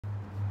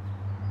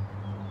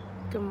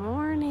Good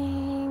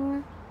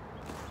morning.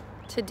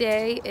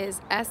 Today is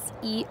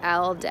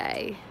SEL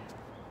day,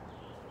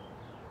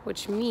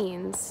 which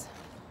means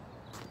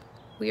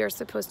we are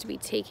supposed to be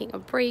taking a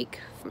break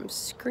from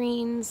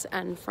screens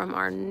and from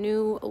our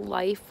new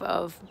life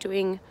of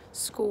doing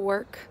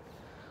schoolwork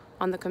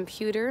on the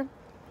computer.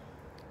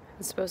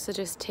 I'm supposed to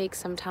just take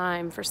some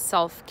time for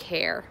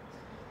self-care.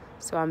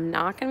 So I'm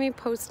not going to be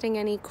posting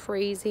any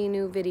crazy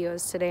new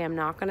videos today. I'm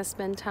not going to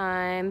spend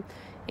time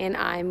in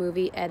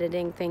iMovie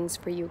editing things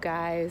for you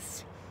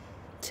guys.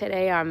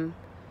 Today I'm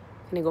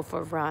going to go for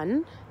a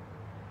run.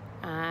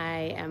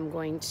 I am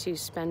going to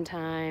spend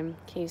time,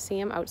 can you see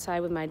him,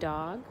 outside with my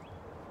dog?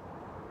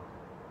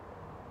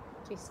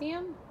 Do you see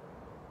him?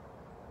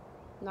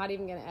 I'm not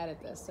even going to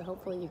edit this, so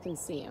hopefully you can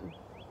see him.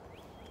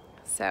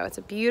 So it's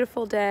a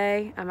beautiful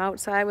day. I'm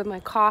outside with my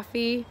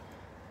coffee.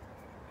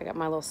 I got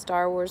my little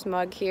Star Wars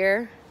mug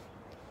here.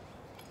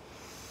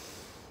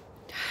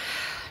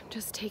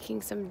 Just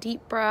taking some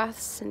deep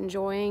breaths,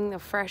 enjoying the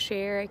fresh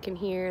air. I can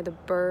hear the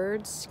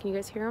birds. Can you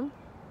guys hear them?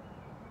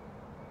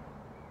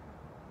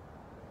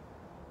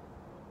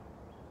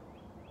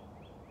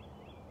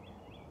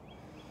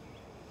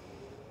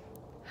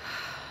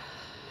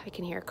 I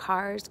can hear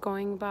cars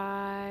going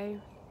by.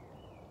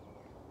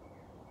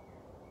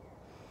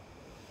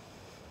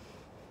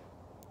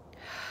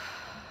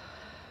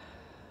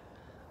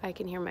 I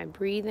can hear my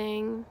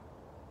breathing.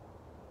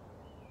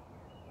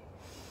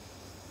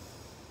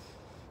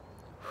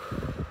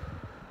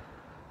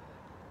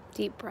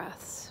 Deep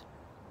breaths.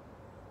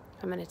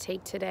 I'm going to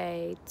take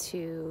today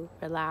to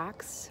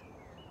relax,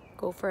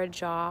 go for a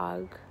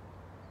jog,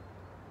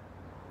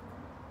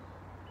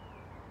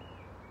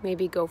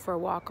 maybe go for a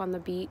walk on the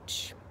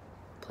beach,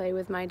 play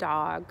with my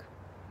dog.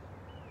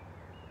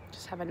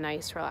 Just have a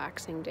nice,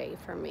 relaxing day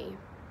for me.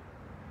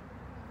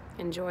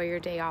 Enjoy your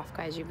day off,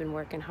 guys. You've been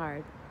working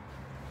hard.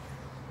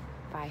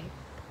 Bye.